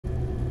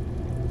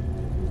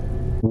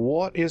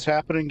What is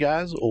happening,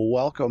 guys?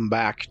 Welcome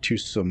back to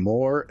some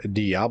more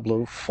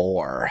Diablo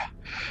 4.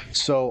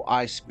 So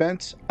I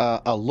spent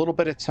a little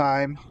bit of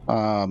time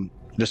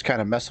just kind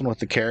of messing with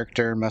the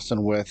character,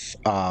 messing with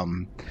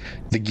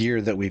the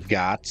gear that we've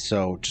got.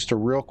 So just a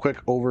real quick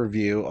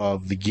overview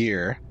of the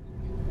gear.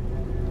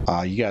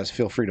 You guys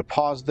feel free to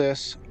pause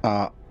this.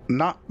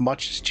 Not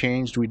much has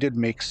changed. We did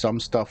make some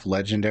stuff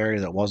legendary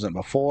that wasn't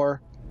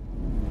before,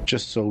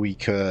 just so we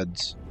could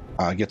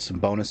get some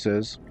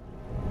bonuses.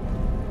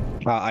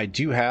 I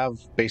do have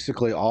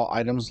basically all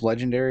items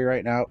legendary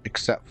right now,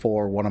 except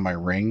for one of my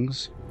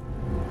rings.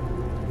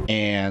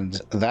 And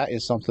that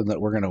is something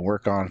that we're going to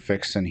work on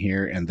fixing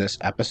here in this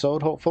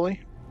episode,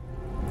 hopefully.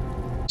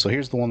 So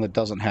here's the one that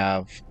doesn't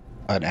have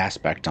an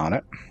aspect on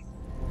it.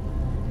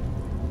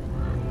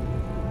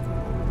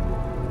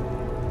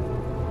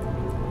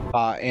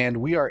 And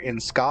we are in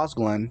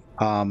Skosglen,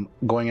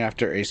 going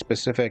after a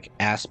specific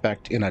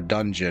aspect in a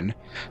dungeon,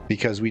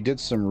 because we did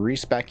some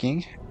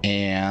respecking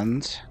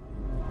and...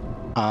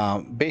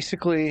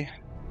 basically,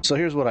 so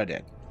here's what I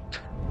did.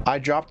 I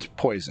dropped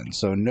poison,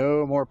 so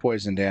no more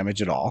poison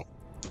damage at all.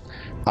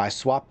 I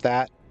swapped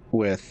that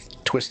with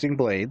twisting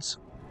blades.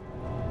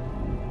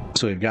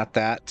 So we've got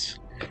that,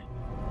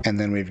 and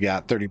then we've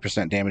got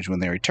 30% damage when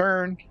they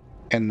return,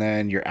 and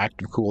then your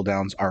active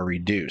cooldowns are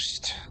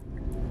reduced.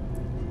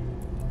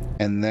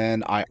 And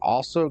then I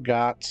also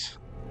got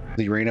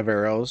the Rain of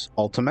Arrows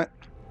ultimate,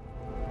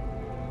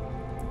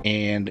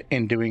 and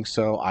in doing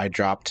so, I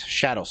dropped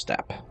Shadow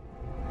Step.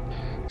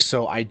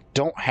 So I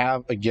don't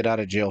have a get out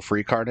of jail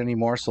free card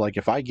anymore. So like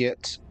if I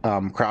get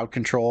crowd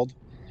controlled,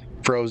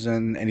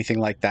 frozen, anything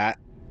like that,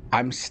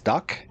 I'm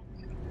stuck.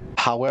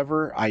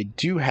 However, I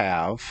do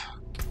have,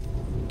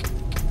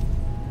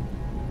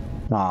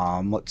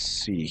 let's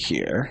see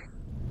here.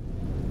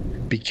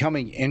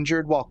 Becoming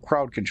injured while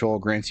crowd control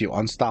grants you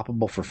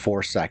unstoppable for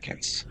 4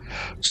 seconds.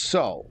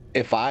 So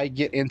if I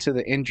get into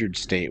the injured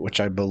state, which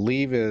I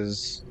believe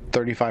is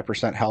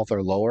 35% health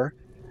or lower,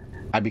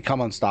 I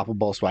become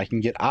unstoppable, so I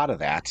can get out of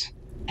that.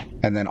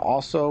 And then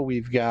also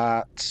we've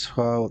got,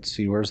 let's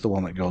see, where's the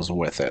one that goes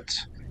with it?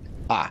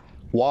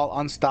 While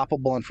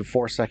unstoppable and for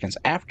 4 seconds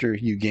after,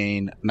 you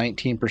gain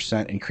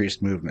 19%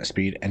 increased movement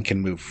speed and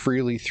can move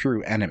freely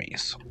through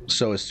enemies.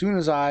 So as soon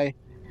as I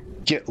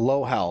get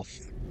low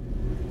health,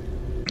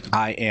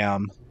 I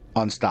am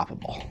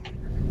unstoppable.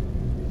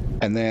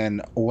 And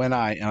then when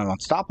I am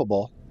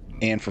unstoppable,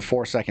 and for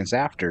 4 seconds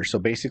after, so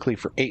basically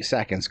for 8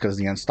 seconds, because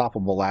the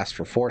unstoppable lasts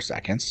for 4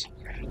 seconds.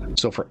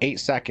 So for 8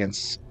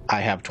 seconds,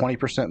 I have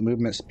 20%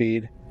 movement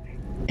speed,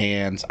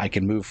 and I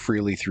can move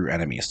freely through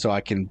enemies. So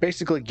I can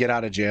basically get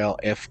out of jail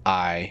if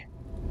I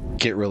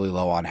get really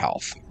low on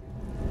health.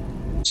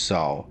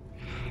 So,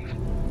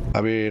 I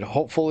mean,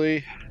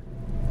 hopefully,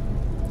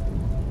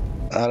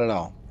 I don't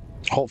know.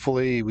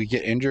 Hopefully we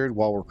get injured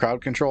while we're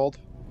crowd controlled,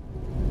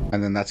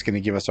 and then that's going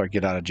to give us our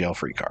get out of jail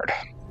free card.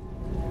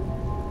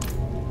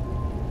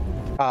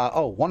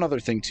 One other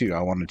thing too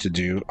I wanted to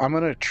do. I'm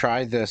going to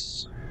try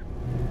this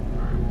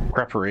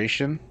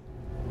preparation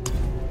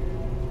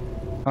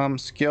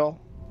skill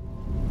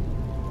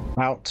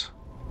out.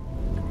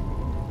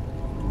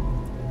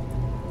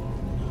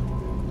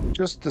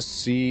 Just to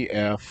see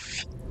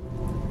if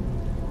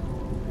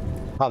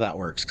how that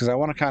works, because I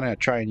want to kind of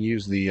try and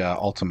use the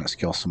ultimate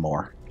skill some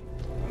more.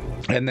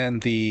 And then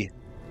the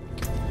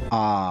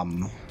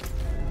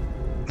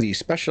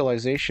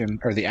specialization,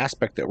 or the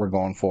aspect that we're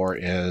going for,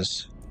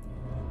 is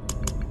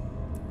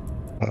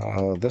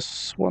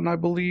this one, I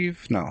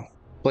believe. No,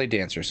 Blade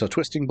Dancer. So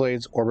twisting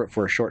blades orbit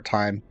for a short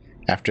time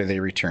after they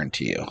return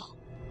to you.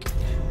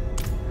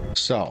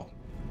 So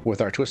with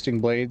our twisting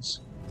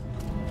blades,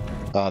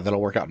 that'll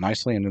work out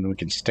nicely, and then we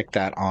can stick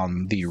that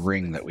on the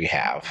ring that we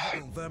have.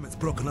 Vermin's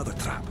broke another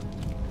trap.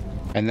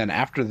 And then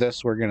after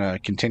this, we're gonna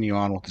continue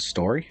on with the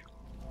story.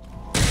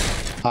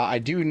 I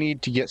do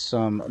need to get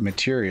some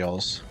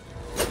materials.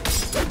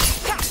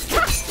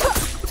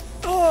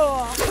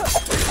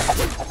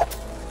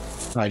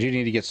 I do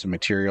need to get some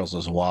materials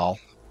as well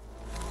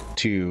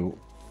to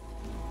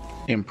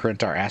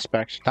imprint our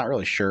aspect. Not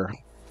really sure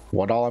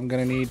what all I'm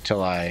going to need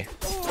till I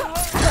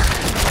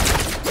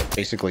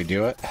basically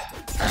do it.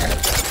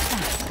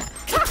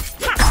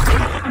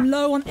 I'm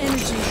low on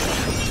energy.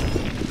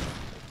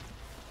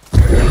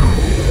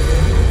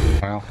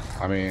 Well,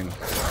 I mean...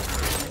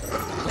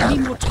 I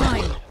need more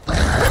time.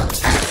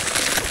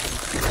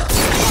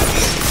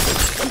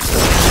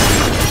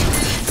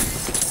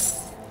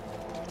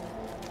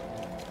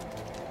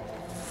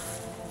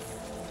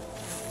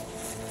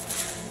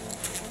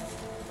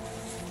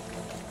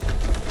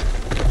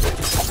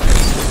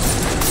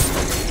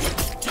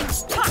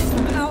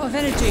 I'm out of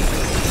energy.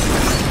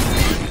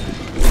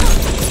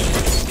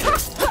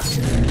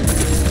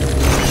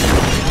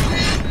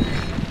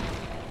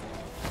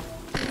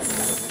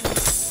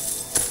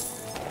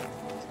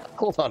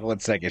 Hold on 1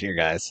 second here,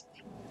 guys.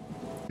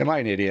 Am I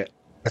an idiot?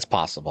 It's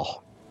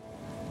possible.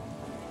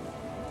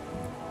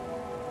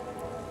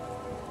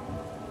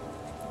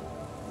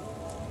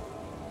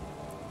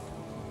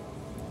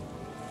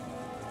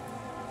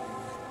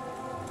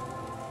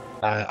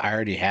 I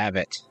already have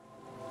it.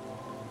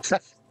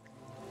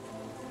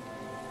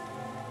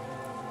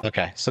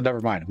 Okay, so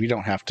never mind. We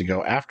don't have to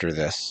go after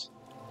this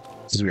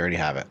because we already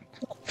have it.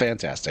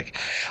 Fantastic.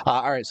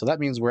 All right, so that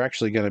means we're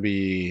actually going to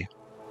be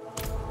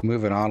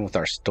moving on with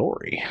our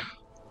story.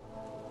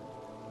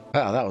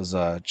 Oh, that was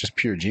just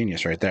pure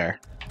genius right there.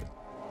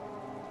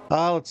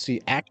 Let's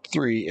see. Act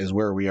 3 is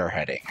where we are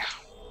heading.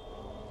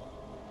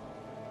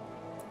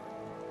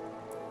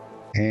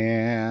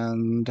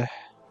 And...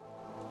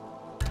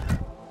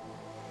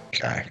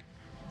 okay.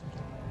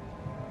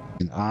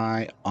 Can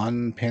I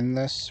unpin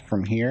this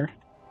from here?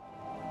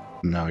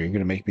 No, you're going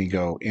to make me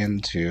go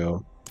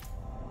into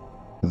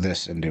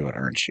this and do it,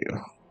 aren't you?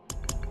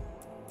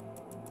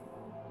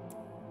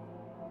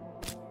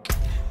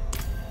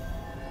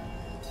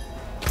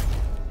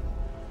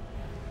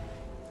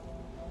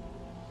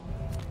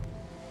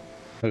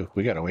 Ooh,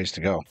 we got a ways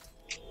to go.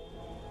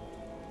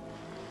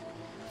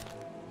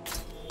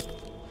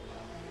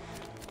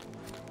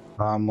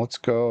 Let's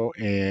go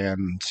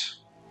and...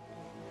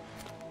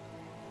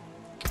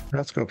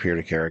 let's go up here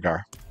to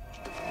Karagar.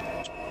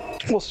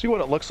 We'll see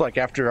what it looks like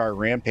after our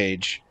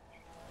rampage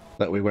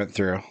that we went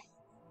through.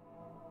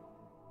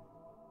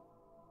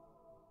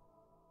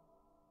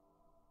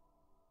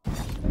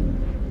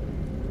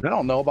 I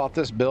don't know about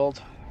this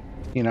build,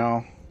 you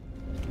know.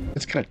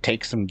 It's going to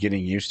take some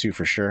getting used to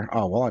for sure.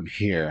 Oh, while I'm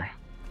here,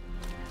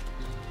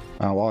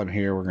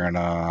 we're going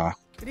to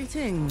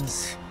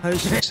Greetings.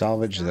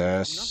 salvage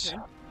this.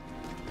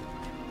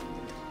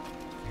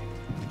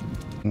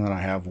 And then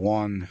I have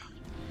one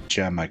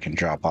gem I can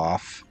drop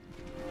off.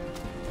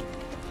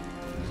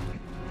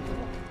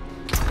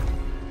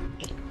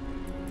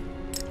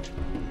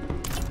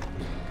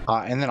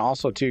 And then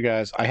also too,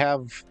 guys, I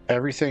have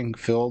everything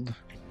filled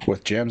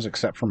with gems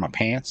except for my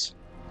pants.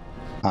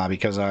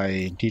 Because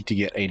I need to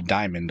get a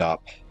diamond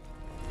up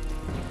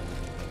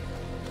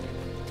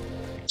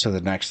to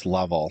the next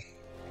level.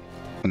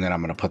 And then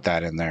I'm going to put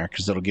that in there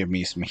because it'll give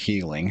me some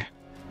healing.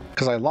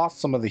 Because I lost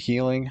some of the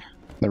healing,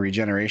 the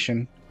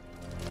regeneration,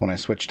 when I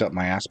switched up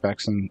my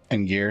aspects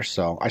and gear.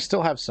 So I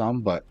still have some,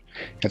 but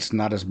it's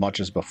not as much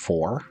as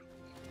before.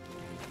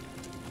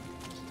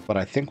 But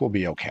I think we'll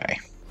be okay.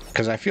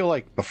 Because I feel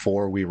like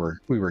before we were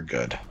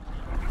good.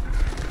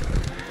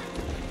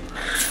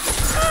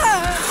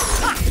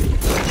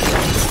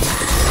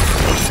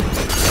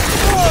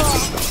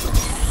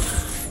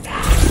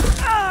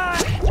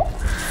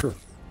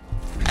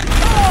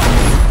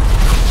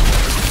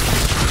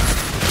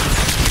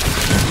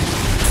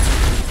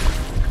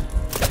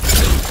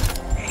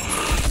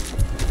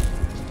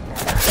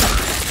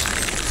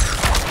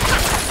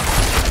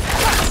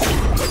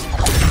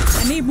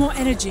 I need more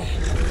energy.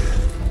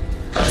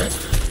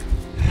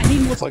 I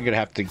need more. Looks like you'd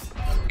have to.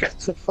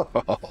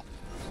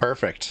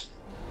 Perfect.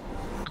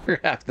 We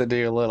have to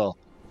do a little.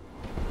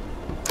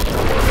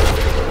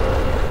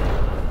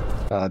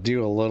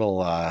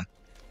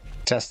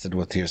 Tested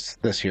with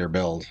this here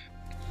build.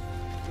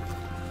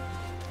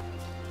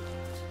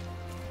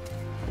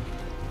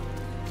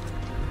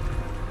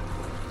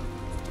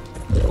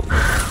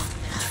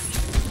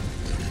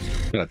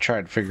 Gonna try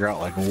and figure out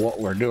like what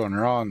we're doing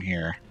wrong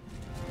here.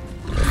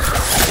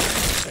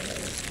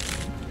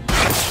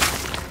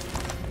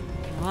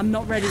 I'm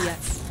not ready yet.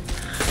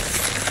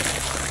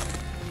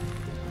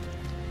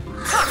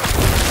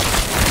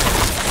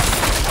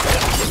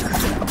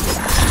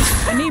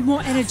 I need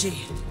more energy.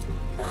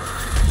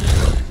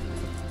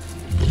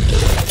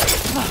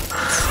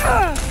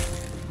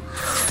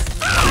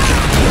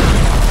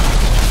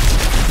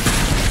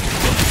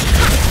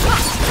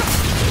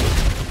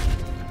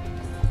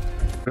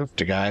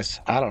 Oofta, guys.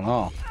 I don't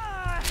know.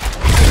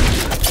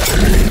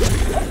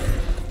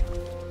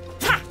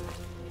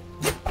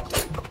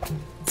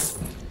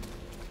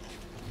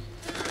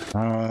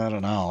 I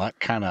don't know. That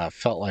kind of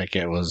felt like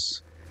it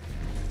was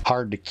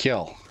hard to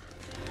kill.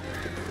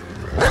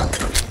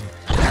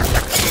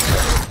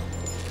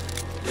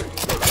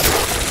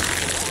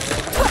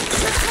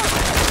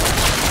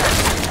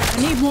 I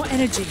need more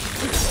energy.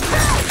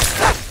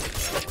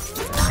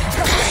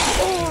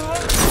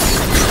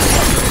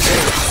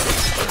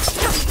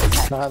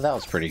 That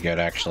was pretty good,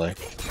 actually.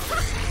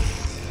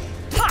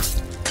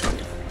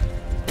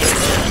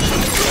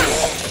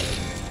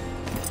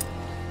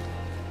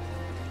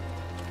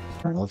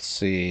 Let's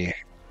see.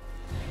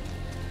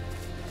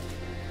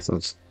 So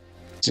it's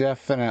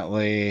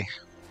definitely...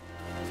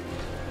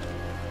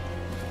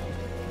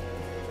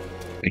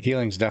 the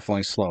healing's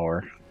definitely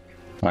slower.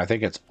 I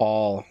think it's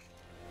all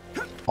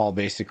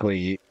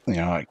basically, you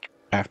know, like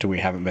after we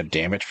haven't been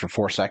damaged for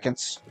 4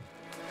 seconds.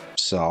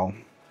 So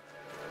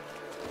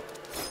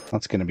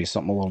that's going to be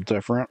something a little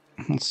different.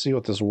 Let's see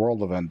what this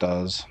world event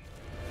does.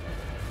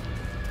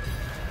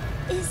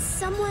 Is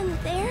someone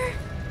there?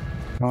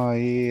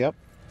 Yep.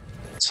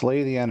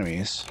 Slay the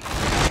enemies.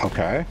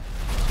 Okay.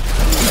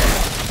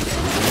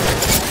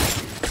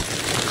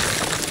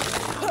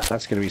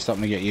 That's going to be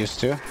something to get used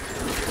to.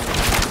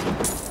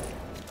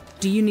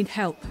 Do you need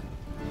help?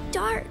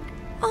 Dark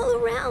all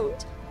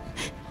around.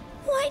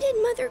 Why did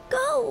Mother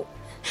go?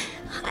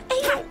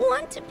 I don't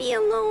want to be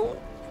alone.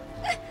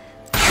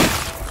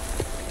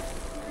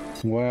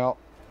 Well.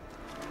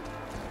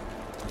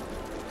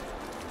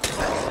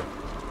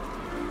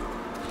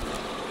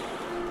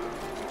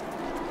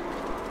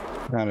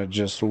 Gotta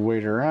just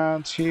wait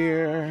around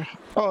here.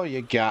 Oh,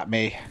 you got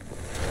me.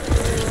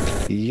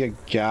 You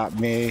got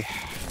me.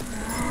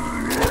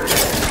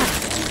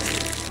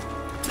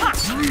 Don't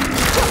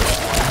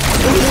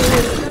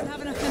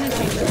have enough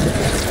energy.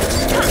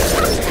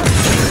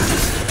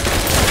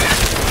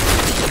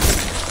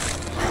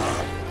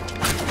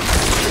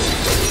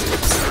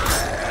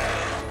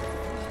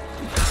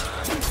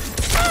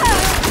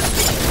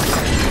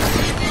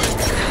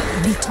 I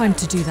need time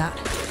to do that.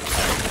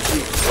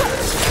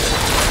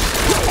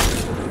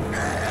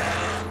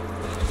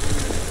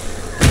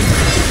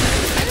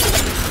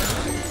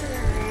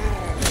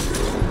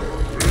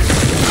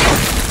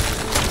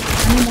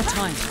 I need more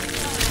time.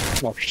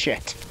 Oh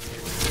shit.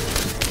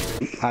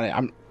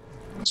 I'm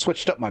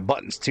switched up my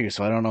buttons too,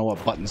 so I don't know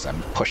what buttons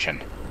I'm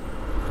pushing.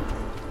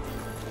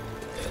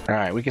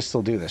 Alright, we can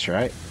still do this,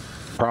 right?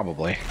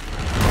 Probably.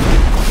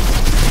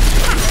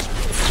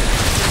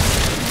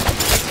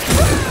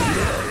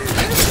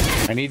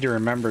 I need to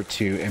remember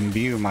to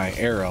imbue my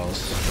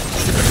arrows.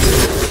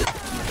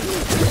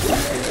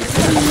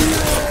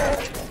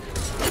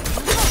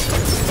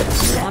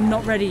 I'm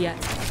not ready yet.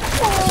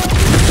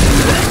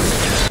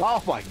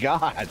 Oh my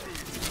god!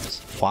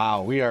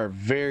 Wow, we are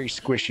very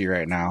squishy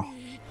right now.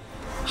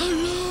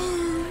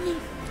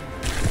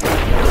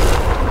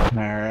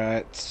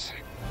 Alright.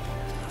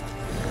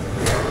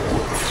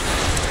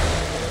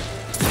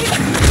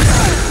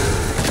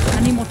 I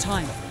need more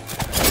time.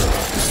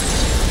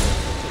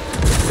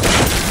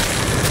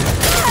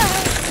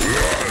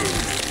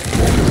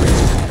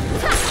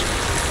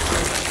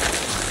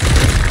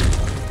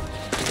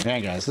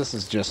 Man, guys, this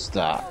is just,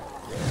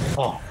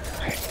 oh,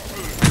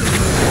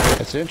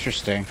 it's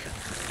interesting.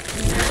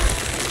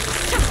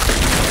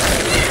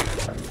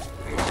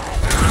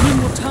 I need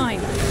more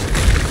time.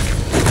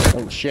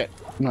 Oh shit,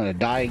 I'm gonna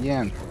die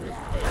again.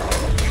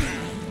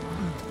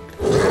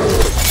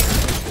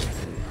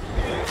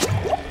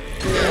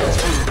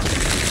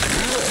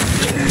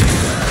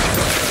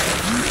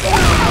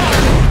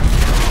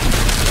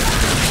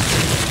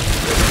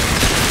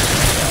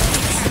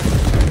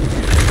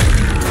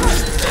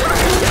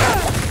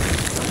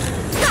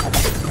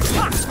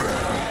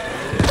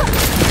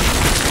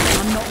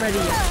 I'm not ready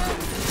yet.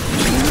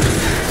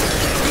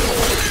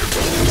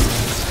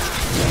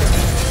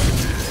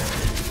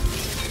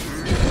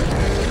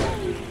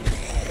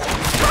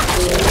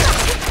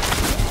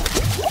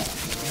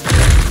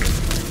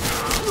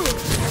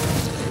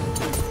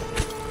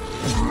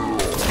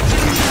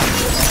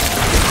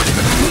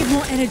 I need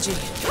more energy.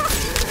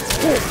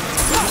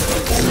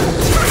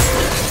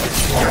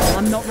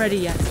 I'm not ready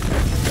yet.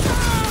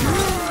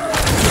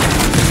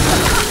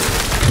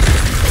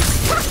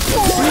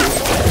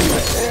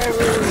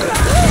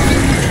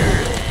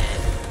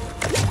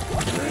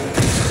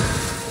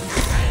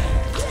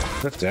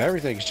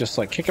 Everything's just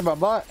like kicking my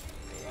butt.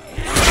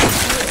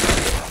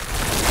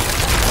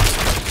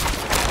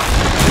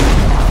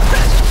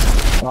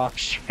 Oh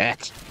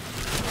shit.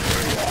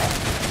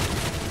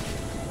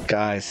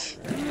 Guys.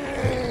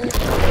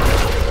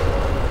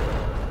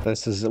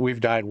 We've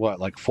died what,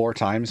 like 4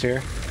 times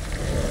here?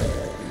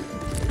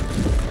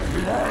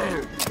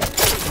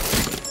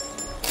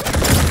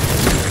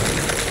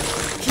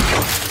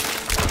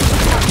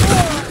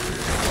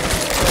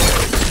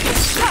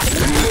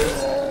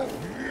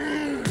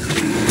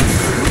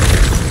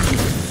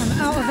 I'm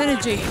out of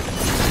energy.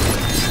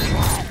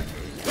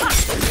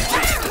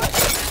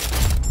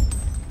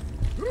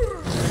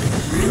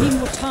 I need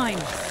more time.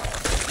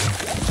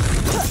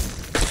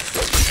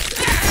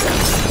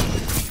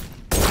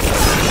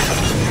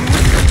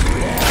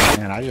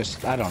 Man,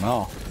 I don't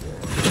know.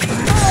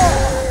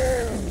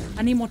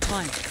 I need more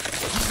time.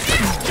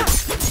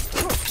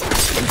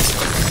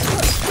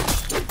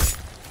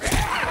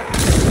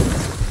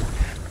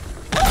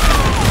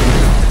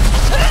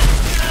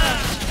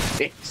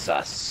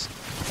 Jesus.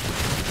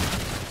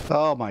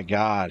 Oh my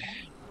god.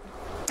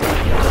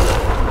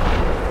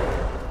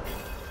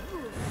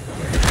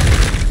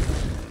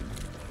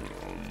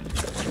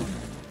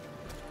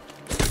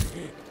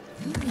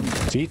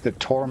 Eat the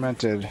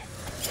tormented.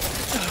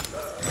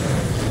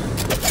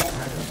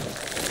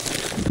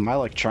 Am I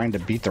like trying to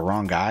beat the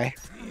wrong guy?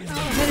 Out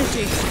of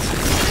energy.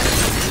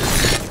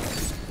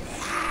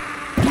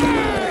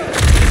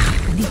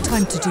 I need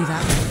time to do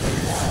that.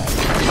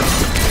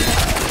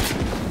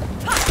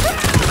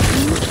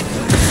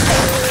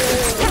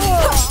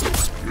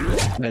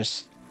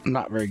 There's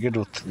not very good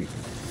with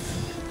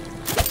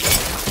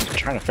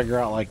trying to figure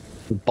out like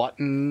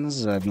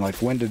buttons and like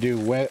when to do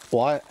what.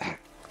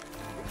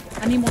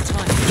 I need more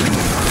time.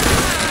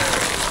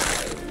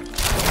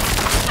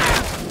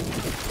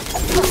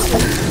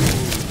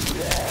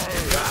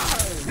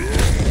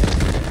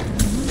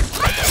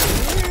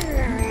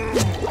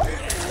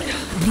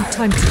 I need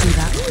time to do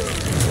that.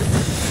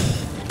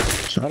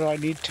 So how do I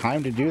need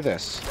time to do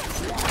this?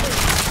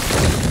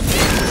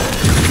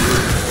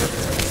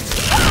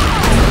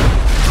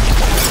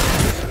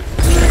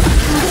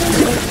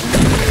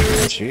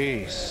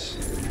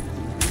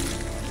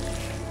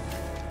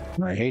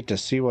 I hate to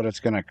see what it's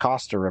going to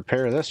cost to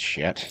repair this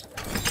shit.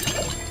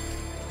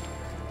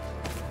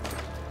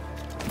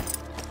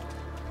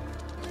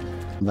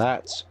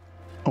 That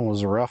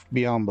was rough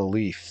beyond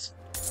belief.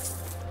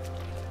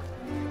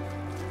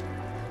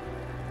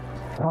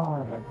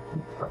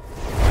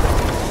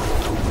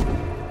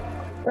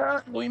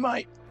 We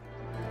might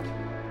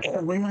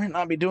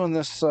not be doing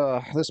this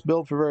this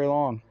build for very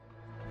long.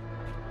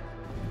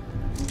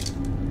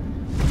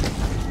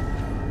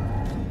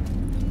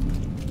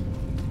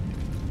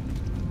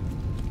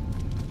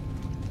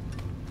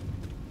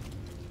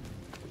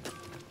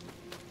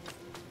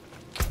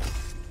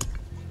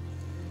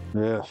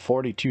 Yeah,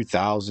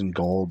 42,000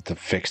 gold to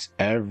fix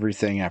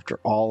everything after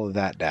all of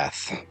that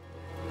death.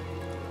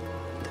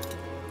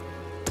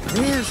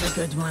 There's a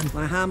good one.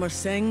 My hammer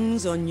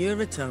sings on your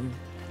return.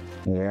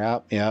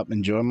 Yep,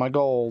 enjoying my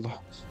gold.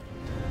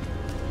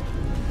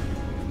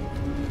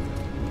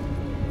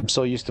 I'm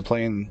so used to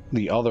playing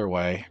the other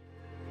way.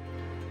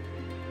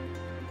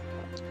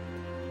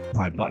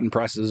 My button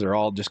presses are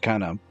all just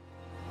kind of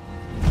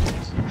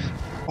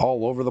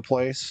all over the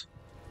place.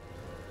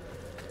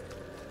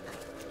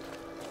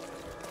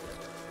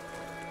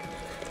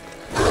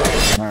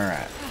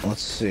 Alright,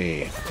 let's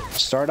see.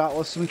 Start out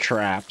with some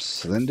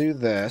traps, then do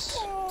this.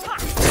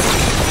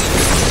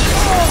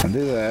 And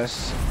do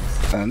this.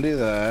 And do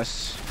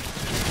this.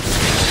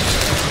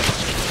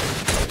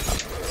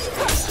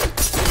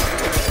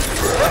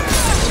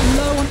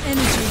 Low on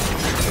energy.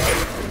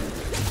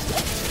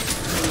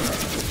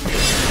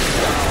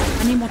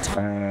 I need more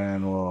time.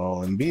 And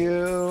we'll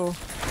imbue.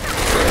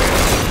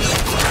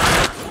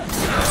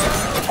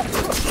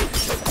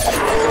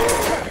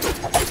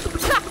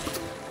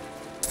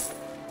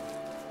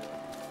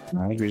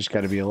 I think we just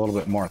got to be a little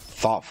bit more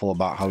thoughtful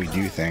about how we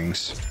do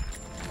things.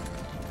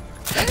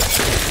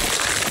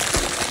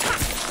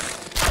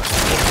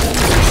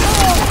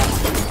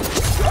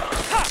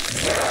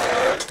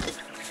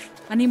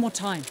 I need more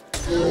time.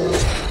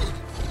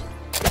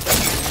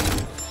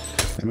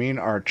 I mean,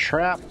 our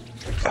trap...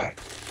 I'm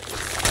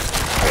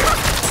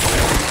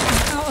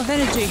out of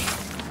energy.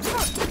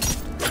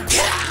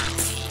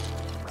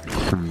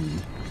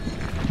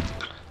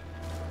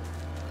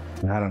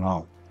 I don't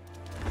know.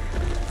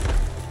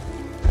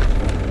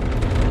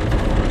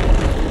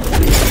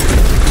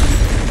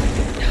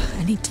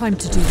 I need time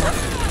to do that.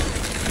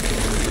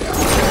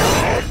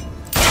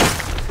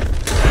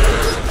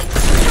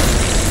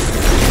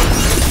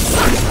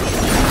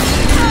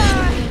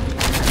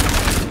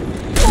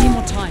 I need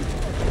more time.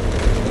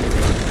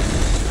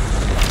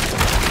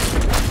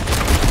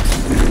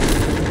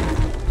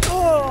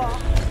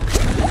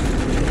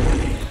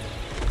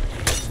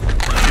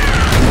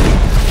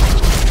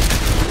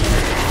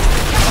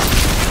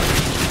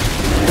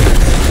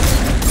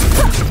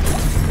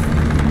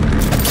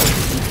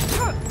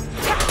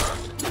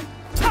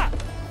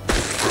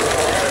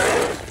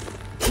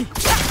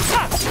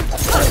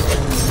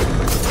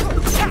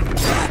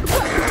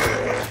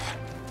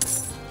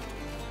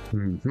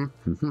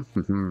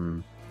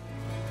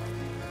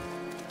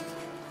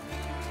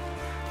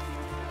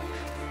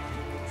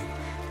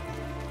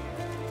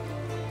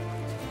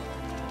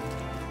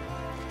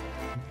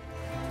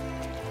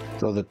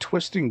 So the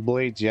twisting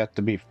blade's yet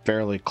to be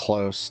fairly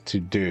close to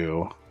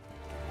do.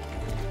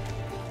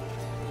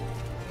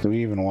 Do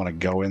we even want to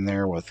go in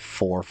there with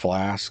 4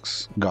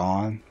 flasks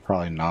gone?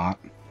 Probably not.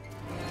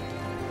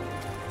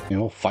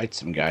 We'll fight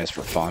some guys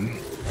for fun.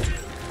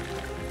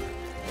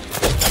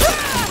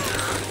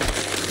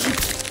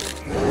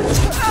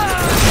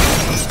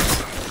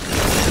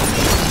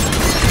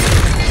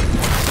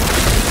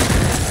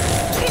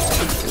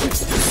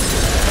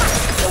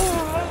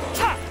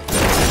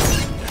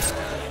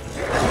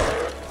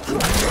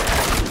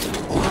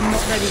 I'm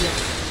not ready yet.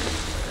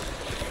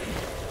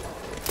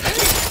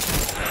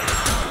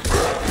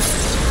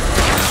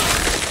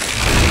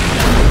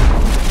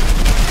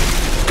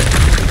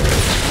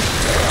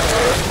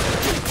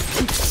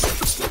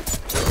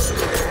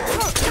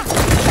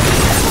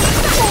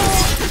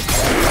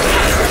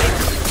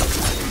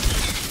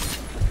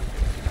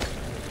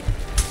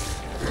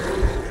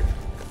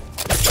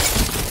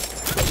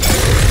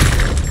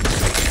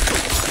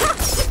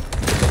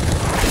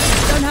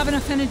 Don't have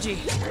enough energy.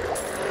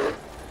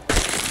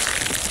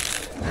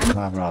 Don't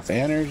have enough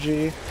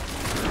energy.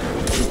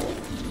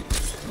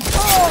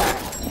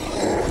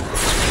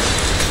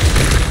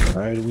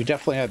 Alright, we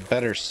definitely had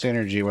better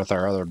synergy with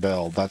our other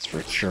build, that's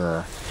for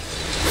sure.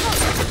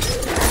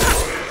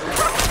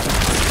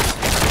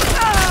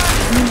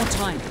 I need more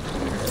time.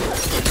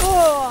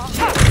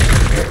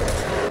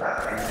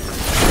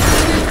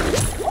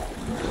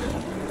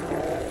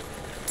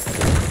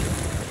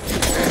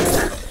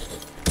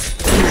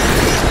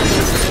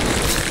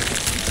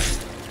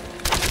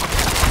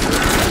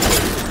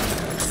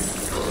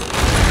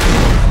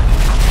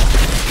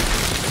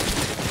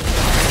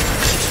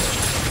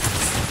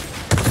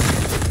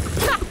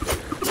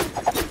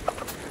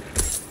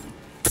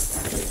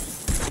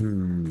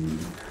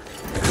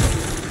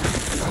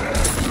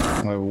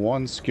 My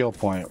one skill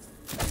point.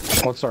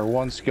 What's our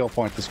one skill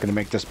point that's going to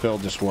make this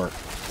build just work?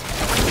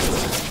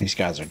 These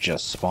guys are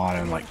just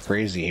spawning like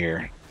crazy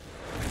here.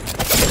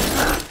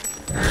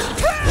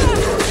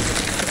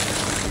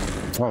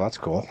 Oh, that's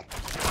cool.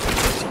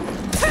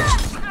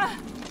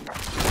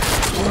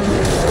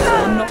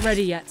 I'm not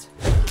ready yet.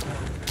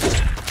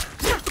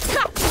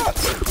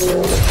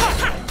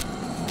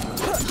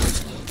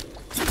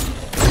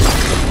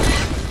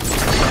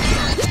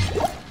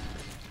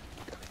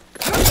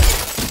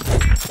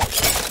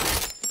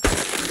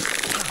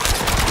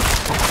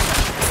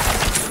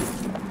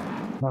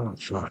 Oh,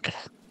 fuck.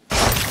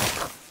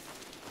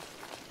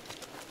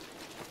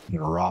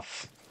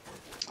 Rough.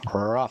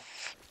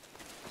 Rough.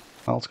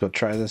 Well, let's go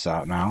try this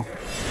out now.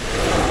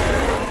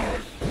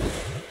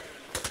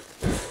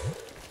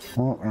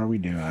 What are we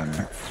doing?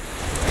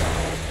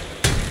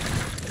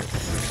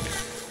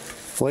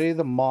 Play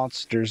the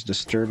monsters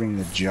disturbing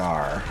the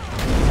jar.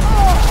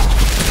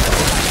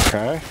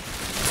 Okay.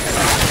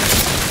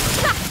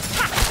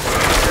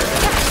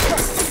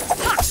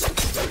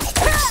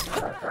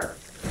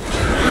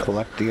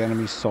 Collect the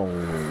enemy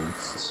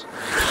souls.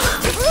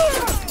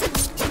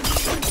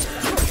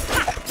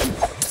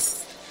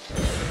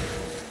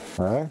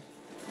 Okay.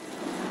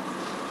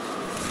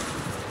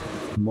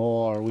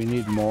 More. We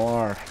need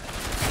more.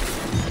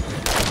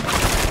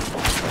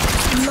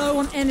 I'm low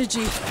on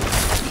energy.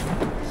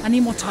 I need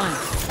more time.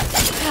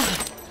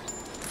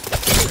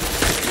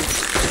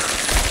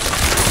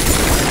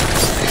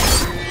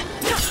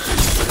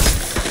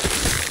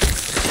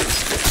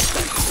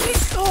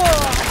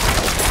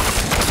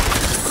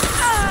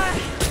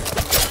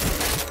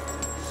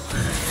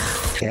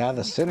 Yeah,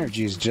 the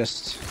synergy is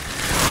just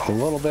a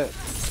little bit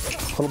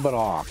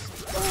off.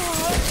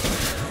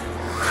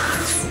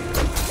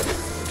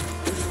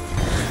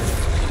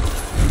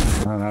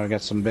 Oh, now we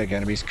got some big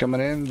enemies coming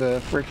in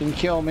to freaking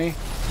kill me.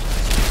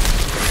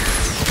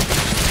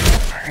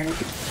 I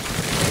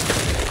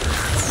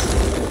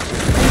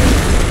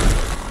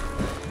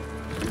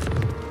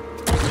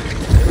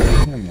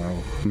don't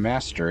know.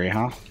 Mastery,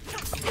 huh?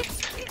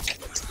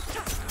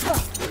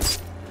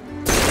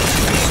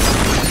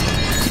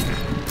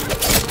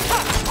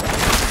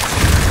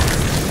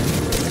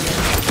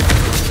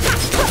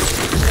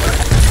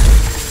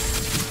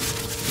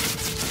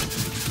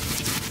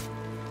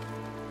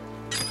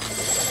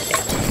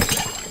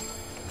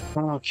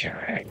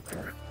 Okay.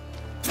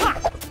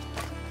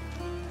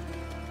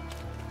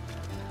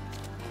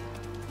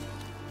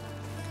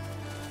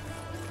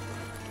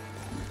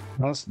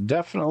 That's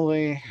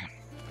definitely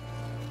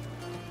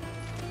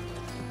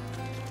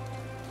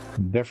a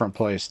different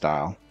play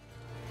style.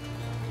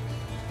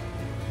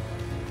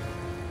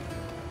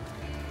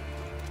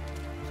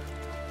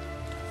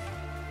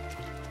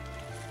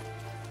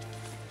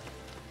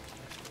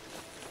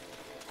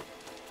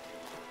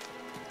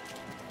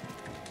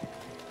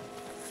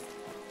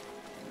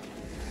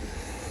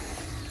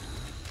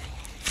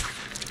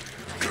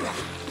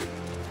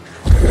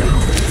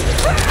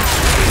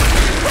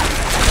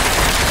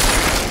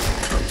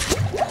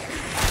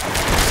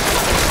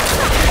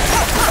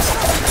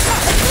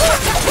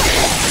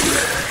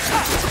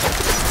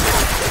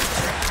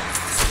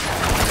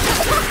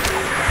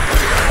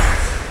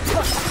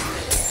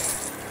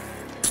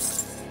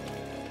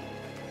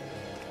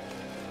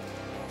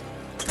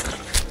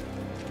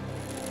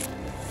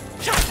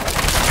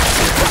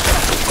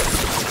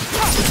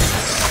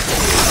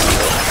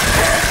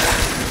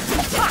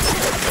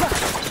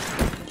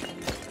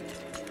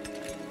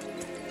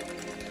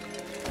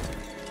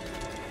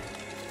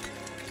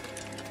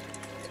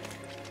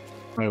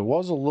 I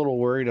was a little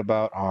worried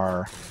about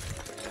our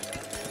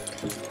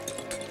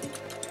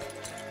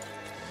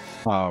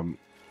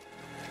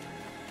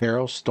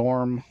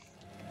Aerostorm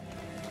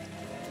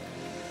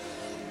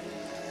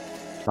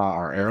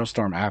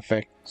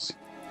affix.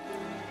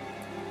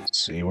 Let's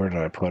see, where did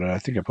I put it? I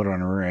think I put it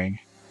on a ring.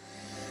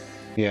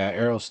 Yeah,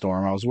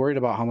 Aerostorm. I was worried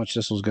about how much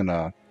this was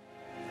gonna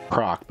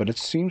proc, but it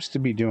seems to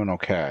be doing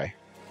okay.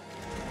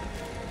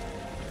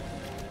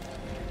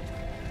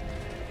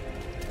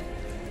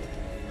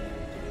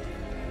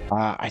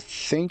 I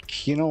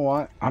think, you know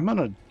what? We're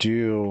gonna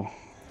do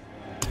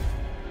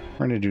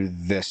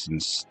this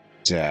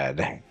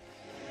instead.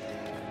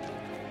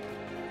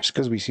 Just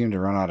because we seem to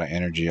run out of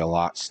energy a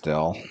lot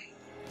still.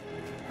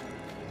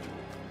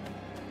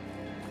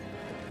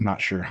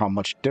 Not sure how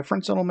much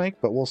difference it'll make,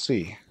 but we'll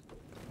see.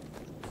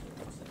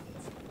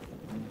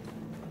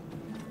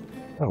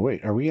 Oh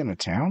wait, are we in a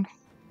town?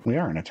 We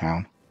are in a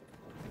town.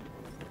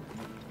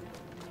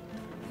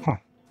 Huh.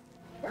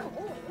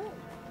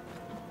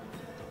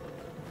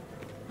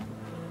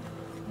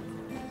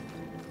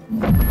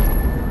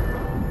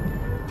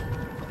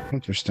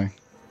 Interesting.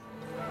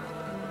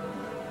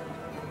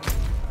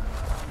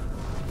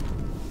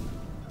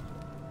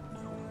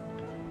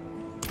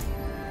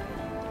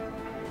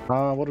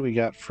 What do we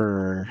got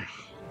for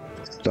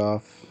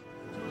stuff?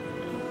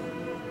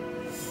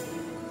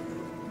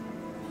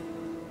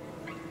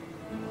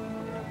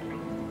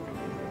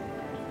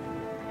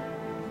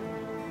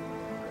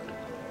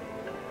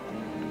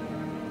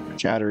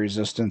 Shatter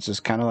resistance is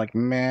kind of like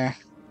meh.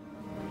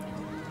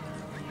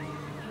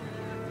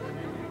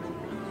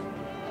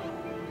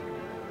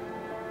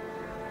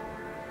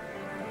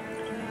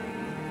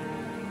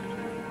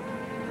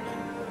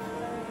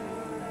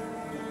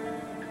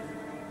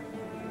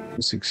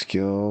 Basic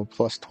skill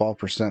plus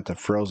 12% to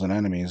frozen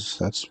enemies.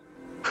 That's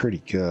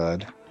pretty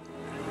good.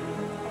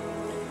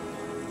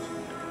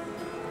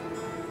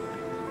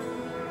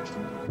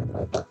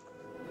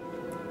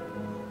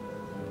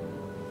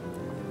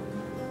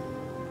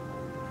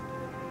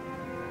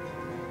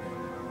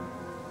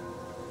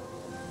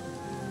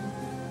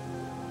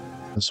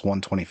 This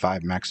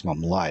 125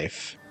 maximum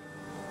life.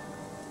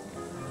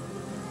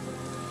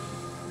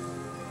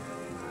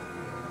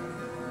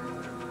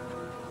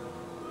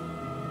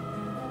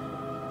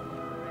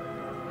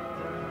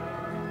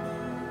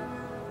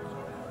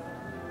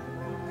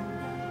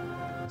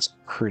 It's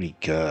pretty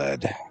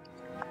good.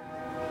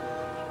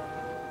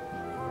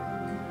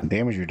 The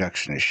damage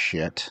reduction is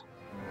shit.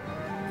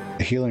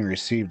 The healing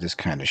received is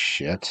kind of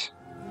shit.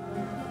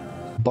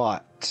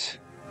 But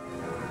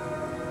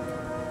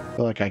I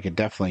feel like I could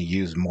definitely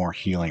use more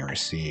healing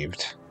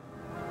received.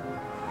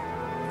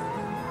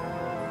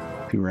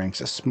 2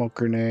 ranks of smoke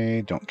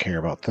grenade, don't care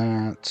about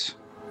that.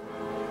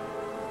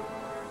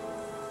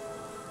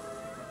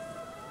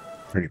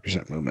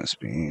 30% movement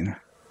speed.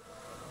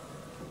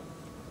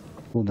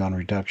 Cooldown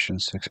reduction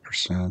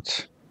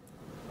 6%.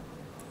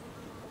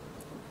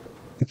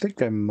 I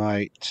think I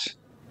might.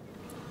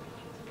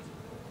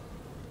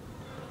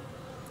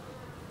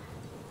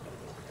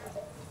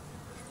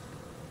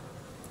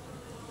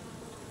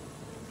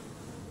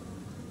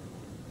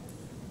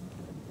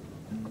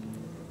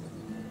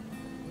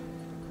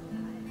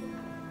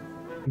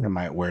 I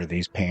might wear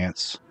these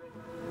pants.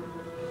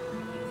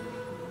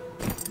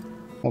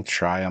 We'll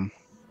try them.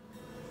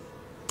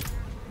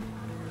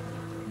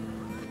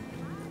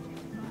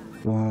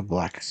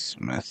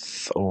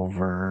 Blacksmith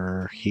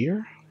over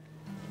here.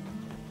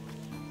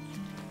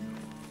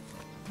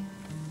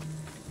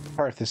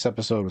 Sorry if this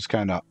episode was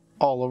kind of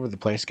all over the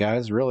place,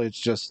 guys. Really, it's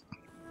just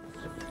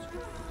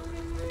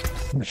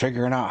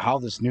figuring out how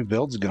this new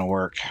build's gonna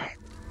work.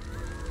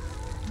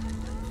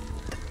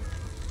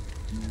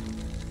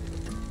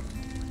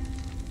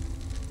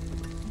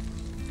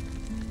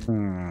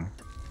 Hmm.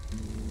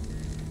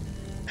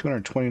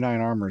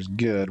 229 armor is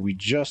good. We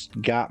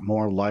just got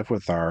more life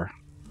with our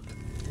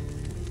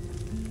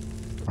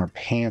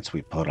pants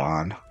we put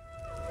on.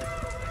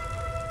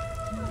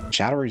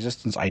 Shadow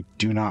resistance I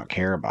do not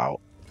care about.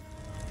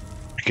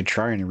 I could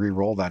try and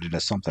re-roll that into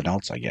something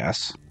else, I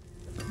guess.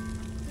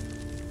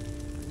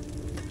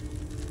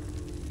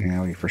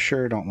 Yeah, we for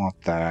sure don't want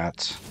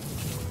that.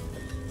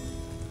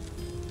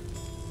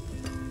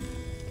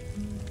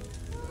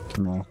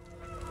 No.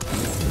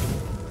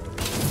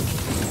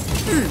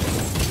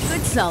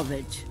 Good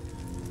salvage.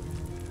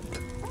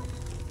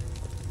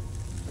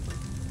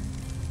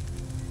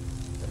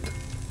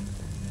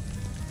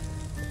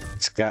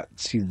 It's got,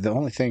 see, the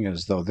only thing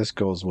is, though, this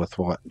goes with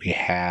what we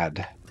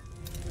had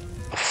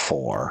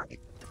before.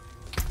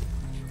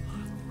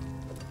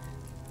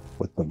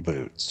 With the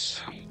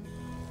boots.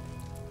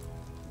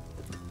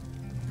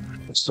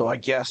 So I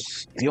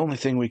guess the only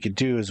thing we could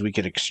do is we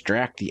could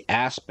extract the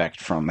aspect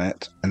from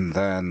it, and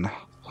then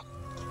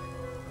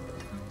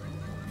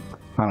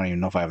I don't even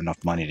know if I have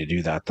enough money to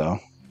do that, though.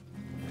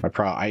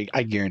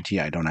 I guarantee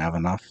I don't have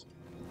enough.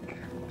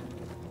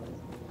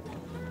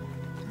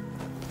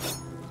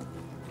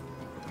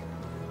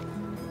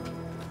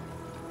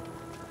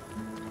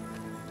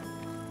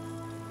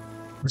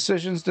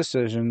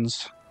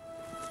 Decisions.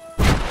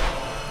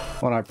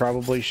 When I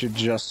probably should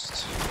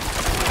just...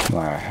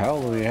 What the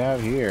hell do we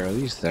have here?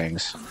 These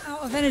things. I'm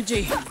out of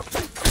energy.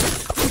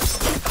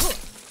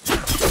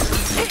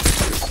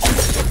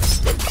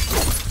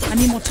 I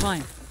need more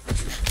time.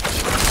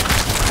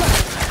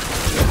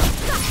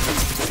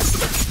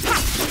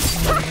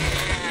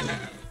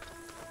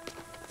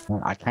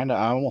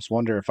 I almost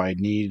wonder if I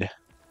need...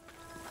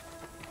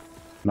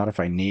 Not if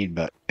I need,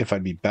 but if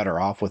I'd be better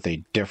off with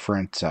a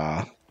different...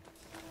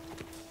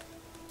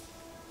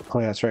 Oh,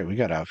 yeah, that's right. We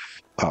got a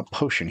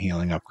potion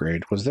healing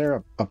upgrade. Was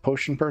there a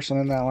potion person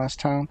in that last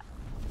town?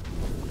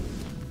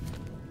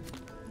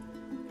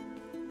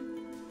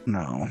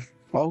 No.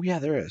 Oh, yeah,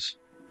 there is.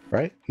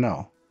 Right?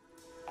 No.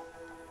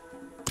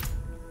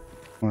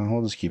 Well,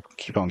 we'll just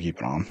keep on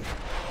keeping on.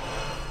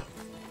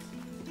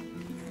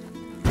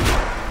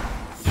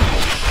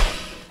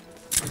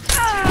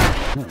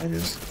 It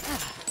is.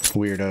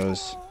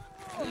 Weirdos.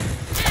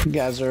 You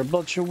guys are a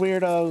bunch of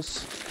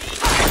weirdos.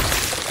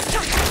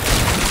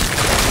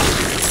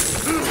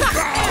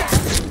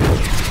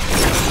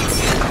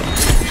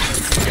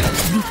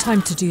 I need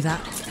time to do that.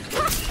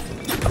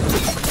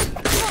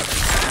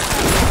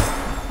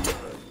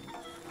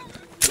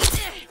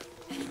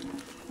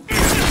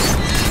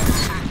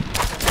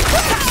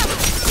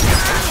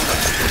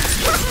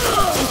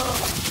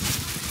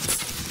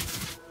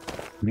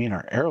 I mean,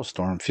 our arrow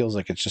storm feels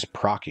like it's just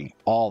proccing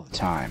all the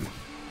time.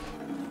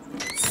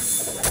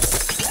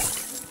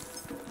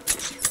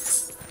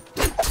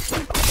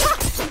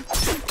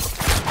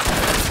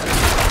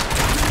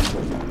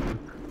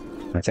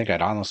 I think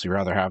I'd honestly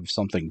rather have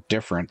something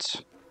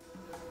different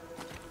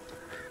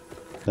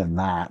than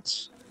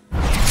that.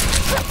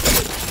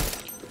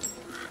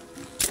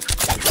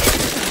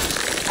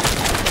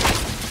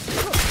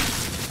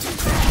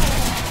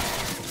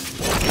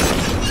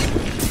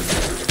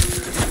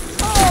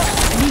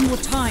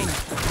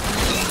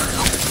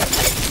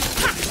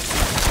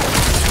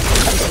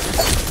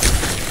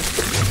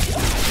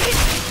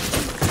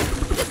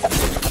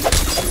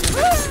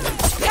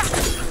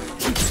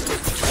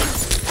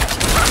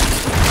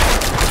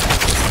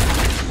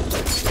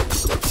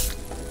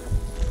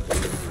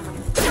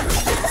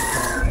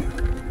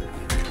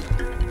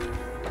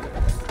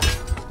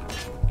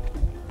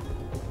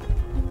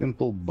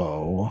 Simple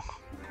bow.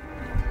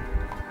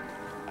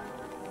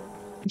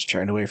 Just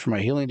trying to wait for my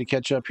healing to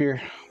catch up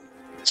here.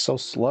 It's so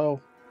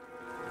slow.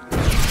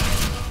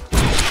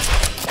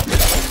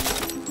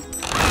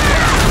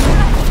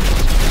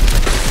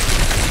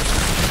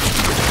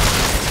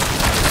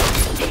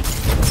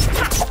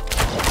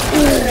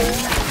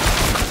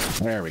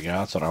 There we go.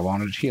 That's what I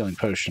wanted. Healing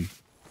potion.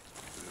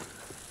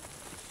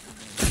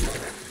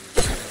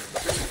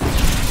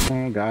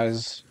 Oh,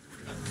 guys,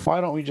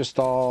 why don't we just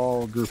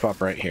all group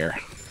up right here?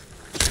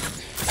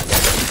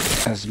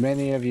 As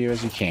many of you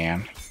as you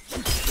can.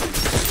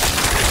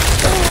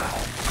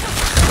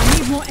 I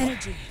need more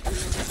energy.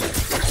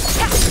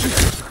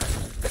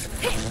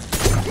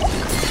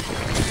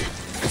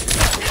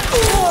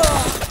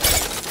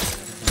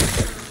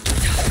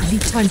 I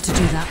need time to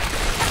do that.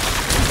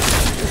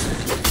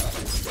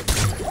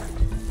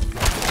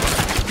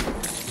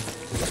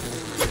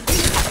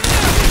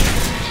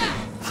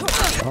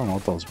 I don't know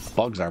what those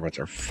bugs are, but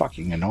they're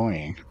fucking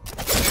annoying.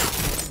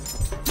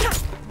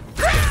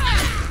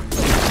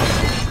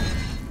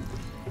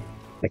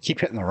 I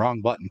keep hitting the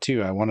wrong button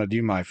too. I want to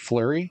do my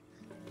flurry,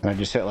 and I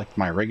just hit like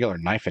my regular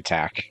knife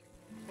attack.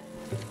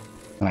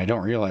 And I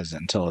don't realize it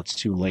until it's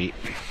too late.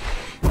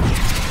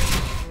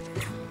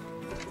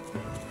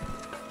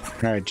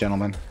 Alright,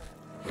 gentlemen.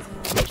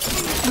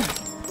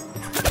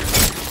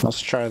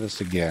 Let's try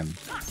this again.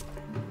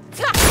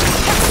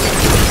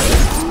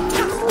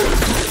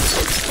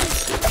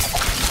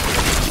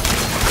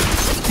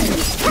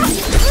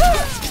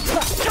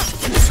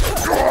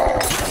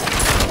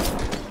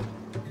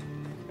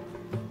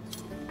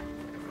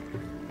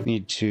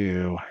 Need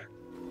to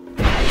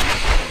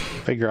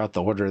figure out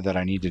the order that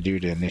I need to do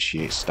to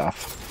initiate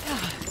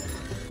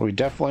stuff. We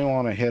definitely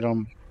want to hit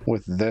them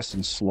with this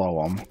and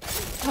slow them.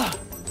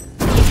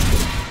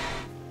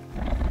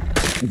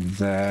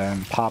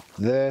 Then pop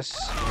this,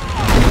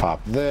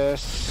 pop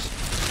this.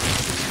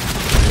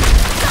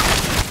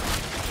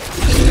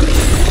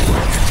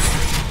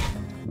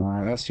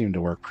 Alright, that seemed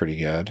to work pretty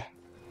good.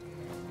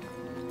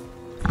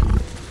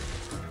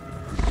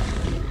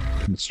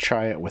 Let's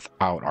try it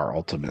without our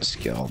ultimate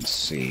skill and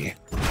see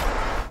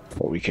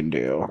what we can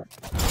do.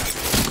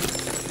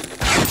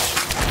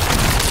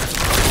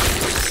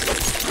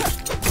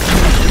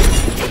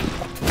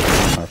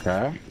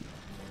 Okay.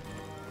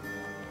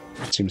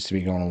 Seems to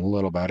be going a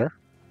little better.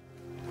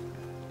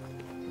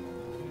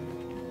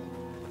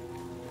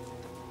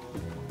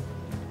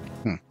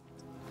 I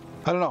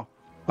don't know.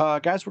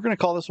 Guys, we're going to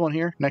call this one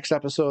here. Next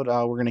episode,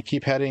 we're going to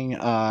keep heading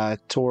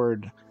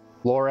toward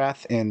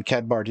Lorath and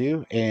Cad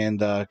Bardu and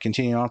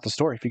continue on with the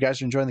story. If you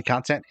guys are enjoying the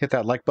content, hit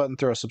that like button,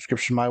 throw a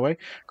subscription my way.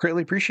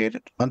 Greatly appreciate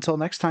it. Until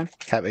next time,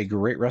 have a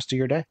great rest of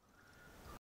your day.